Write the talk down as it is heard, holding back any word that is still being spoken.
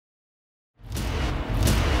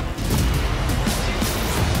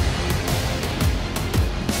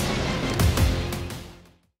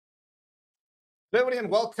Hello, everybody,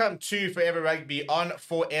 and welcome to Forever Rugby on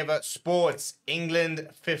Forever Sports. England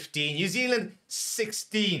 15, New Zealand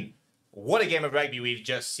 16. What a game of rugby we've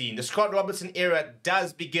just seen. The Scott Robertson era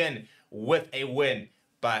does begin with a win,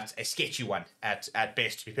 but a sketchy one at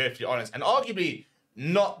best, to be perfectly honest, and arguably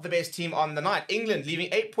not the best team on the night. England leaving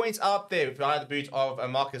 8 points out there behind the boot of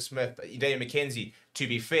Marcus Smith, David McKenzie, to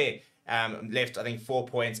be fair. Left, I think, 4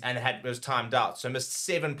 points and was timed out, so missed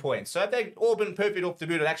 7 points. So if they'd all been perfect off the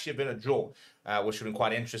boot, it would actually have been a draw, which would have been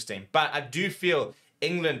quite interesting. But I do feel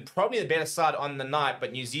England probably the better side on the night,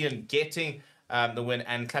 but New Zealand getting the win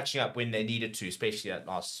and catching up when they needed to, especially that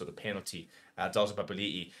last sort of penalty, Dalton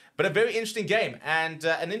Papali'i. But a very interesting game and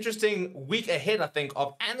an interesting week ahead, I think,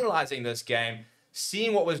 of analysing this game,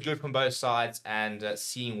 seeing what was good from both sides and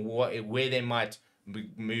seeing where they might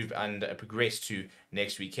move and progress to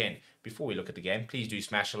next weekend. Before we look at the game, please do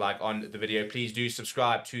smash a like on the video. Please do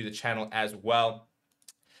subscribe to the channel as well.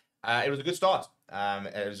 It was a good start.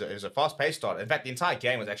 It was a fast-paced start. In fact, the entire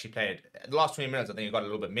game was actually played. The last 20 minutes, I think it got a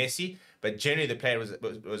little bit messy, but generally the play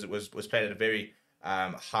was played at a very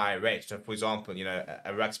high rate. So, for example,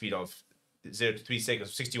 a ruck speed of 0 to 3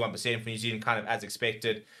 seconds, 61% for New Zealand, kind of as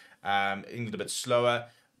expected. England a bit slower.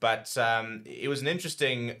 But it was an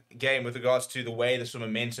interesting game with regards to the way the sort of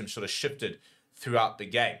momentum sort of shifted throughout the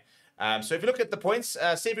game. So if you look at the points,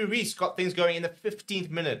 Stevie P got things going in the 15th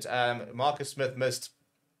minute. Marcus Smith missed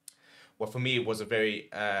what for me was a very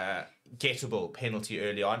gettable penalty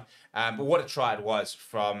early on. But what a try it was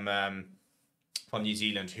from New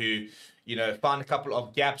Zealand, who found a couple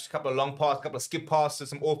of gaps, a couple of long passes, a couple of skip passes,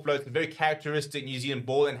 some offloads, a very characteristic New Zealand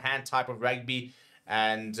ball in hand type of rugby,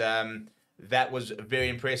 and that was very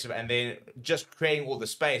impressive. And then just creating all the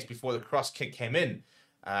space before the cross kick came in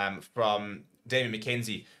from David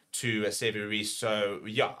McKenzie to Stevie P. So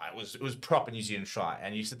yeah, it was proper New Zealand try.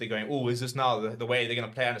 And you sit there going, oh, is this now the way they're going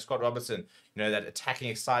to play under Scott Robertson? That attacking,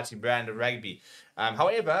 exciting brand of rugby.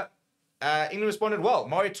 However, England responded well.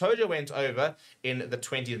 Mario Tojo went over in the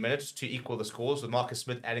 20th minute to equal the scores, with Marcus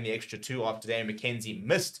Smith adding the extra 2 after David McKenzie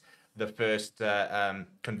missed the first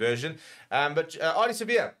conversion. But Ardie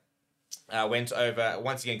Savea went over,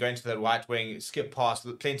 once again, going to the right wing, skip past,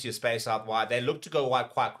 plenty of space out wide. They looked to go wide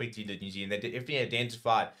quite quickly, did New Zealand. They definitely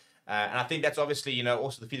identified. And I think that's obviously,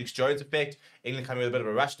 also the Felix Jones effect. England coming with a bit of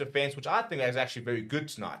a rush defence, which I think was actually very good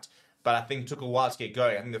tonight. But I think it took a while to get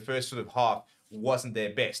going. I think the first sort of half wasn't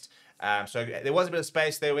their best. So there was a bit of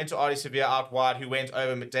space. They went to Ardie Savea out wide, who went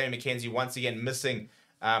over David McKenzie, once again missing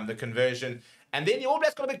the conversion. And then the All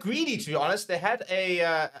Blacks got a bit greedy, to be honest. They had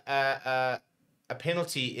a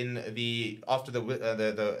penalty after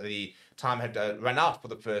the time had run out for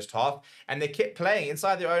the first half, and they kept playing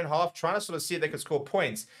inside their own half, trying to sort of see if they could score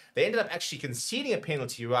points. They ended up actually conceding a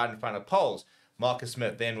penalty right in front of Poles. Marcus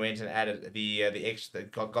Smith then went and added the extra,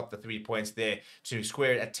 got the 3 points there to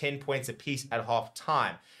square it at 10 points apiece at half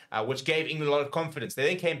time, which gave England a lot of confidence. They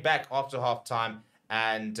then came back after half time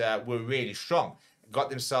and were really strong. Got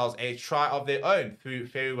themselves a try of their own through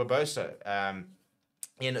Ferry Barbosa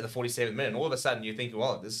in at the 47th minute. And all of a sudden you're thinking,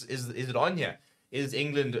 well, is it on here? Is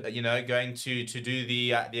England, going to do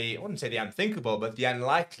the I wouldn't say the unthinkable, but the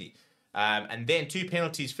unlikely? And then 2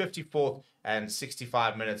 penalties, 54th and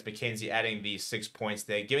 65 minutes, McKenzie adding the 6 points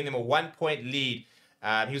there, giving them a 1 point lead.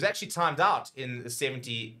 He was actually timed out in the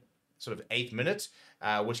 78th minute,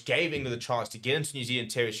 which gave England the chance to get into New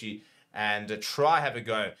Zealand territory and try have a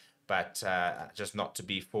go, but just not to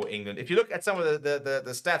be for England. If you look at some of the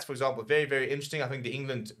stats, for example, very, very interesting. I think the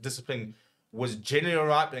England discipline was generally all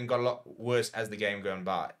right, but then got a lot worse as the game going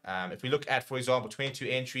by. If we look at, for example, 22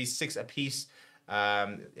 entries, 6 apiece,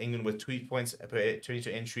 England with 2 points per 22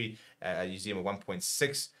 entry, New Zealand with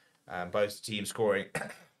 1.6, both teams scoring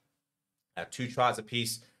 2 tries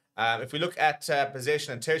apiece. If we look at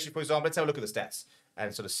possession and territory, for example, let's have a look at the stats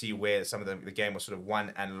and sort of see where some of the game was sort of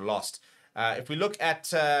won and lost. If we look at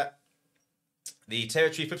the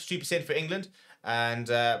territory, 52% for England, and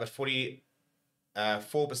but 44%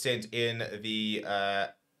 in the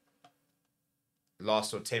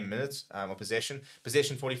last sort of 10 minutes of possession.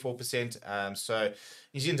 Possession 44%. So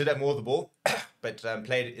New Zealand did have more of the ball, but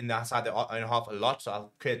played in the outside their own half a lot. So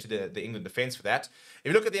I'll credit to the England defence for that.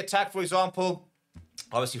 If you look at the attack, for example,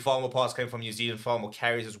 obviously far more passes came from New Zealand, far more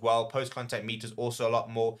carries as well. Post-contact meters also a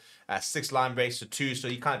lot more. 6 line breaks to 2, so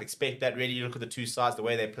you kind of expect that really. You look at the two sides, the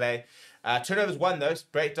way they play. Turnovers 1, though.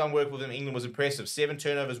 Breakdown work with them, England was impressive. 7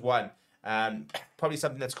 turnovers 1. Probably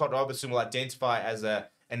something that Scott Robertson will identify as an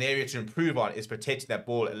area to improve on, is protecting that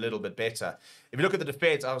ball a little bit better. If you look at the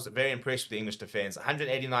defence, I was very impressed with the English defence.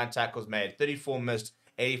 189 tackles made, 34 missed,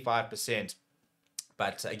 85%.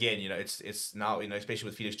 But again, it's now, especially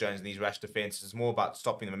with Felix Jones and these rash defenses, it's more about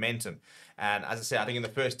stopping the momentum. And as I said, I think in the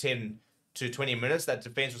first 10 to 20 minutes, that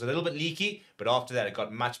defense was a little bit leaky, but after that, it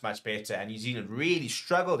got much, much better. And New Zealand really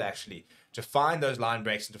struggled, actually, to find those line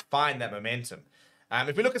breaks and to find that momentum.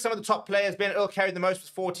 If we look at some of the top players, Ben Earl carried the most with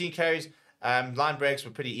 14 carries. Line breaks were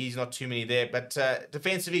pretty easy, not too many there. But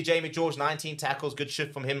defensively, Jamie George, 19 tackles. Good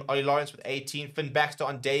shift from him. Ollie Lawrence with 18. Finn Baxter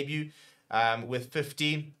on debut with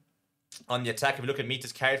 15. On the attack, if we look at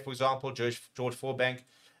meters carried, for example, George Forbank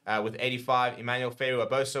with 85. Emmanuel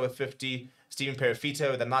Ferro-Aboso with 50. Stephen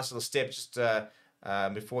Perifito with a nice little step just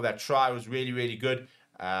before that try was really, really good.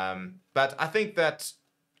 But I think that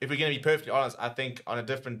if we're going to be perfectly honest, I think on a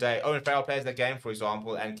different day, Owen Farrell plays that game, for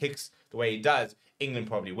example, and kicks the way he does, England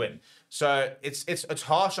probably win. So it's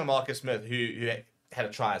harsh on Marcus Smith, who had a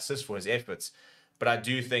try assist for his efforts. But I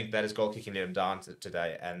do think that his goal kicking let him down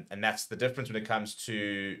today. And that's the difference when it comes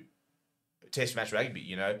to Test match rugby.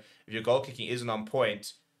 If your goal kicking isn't on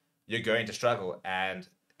point, you're going to struggle. And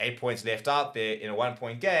 8 points left out there in a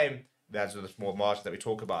 1-point game, that's the small margin that we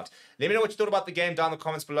talk about. Let me know what you thought about the game down in the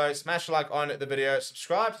comments below. Smash a like on the video.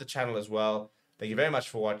 Subscribe to the channel as well. Thank you very much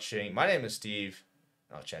for watching. My name is Steve,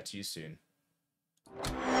 and I'll chat to you soon.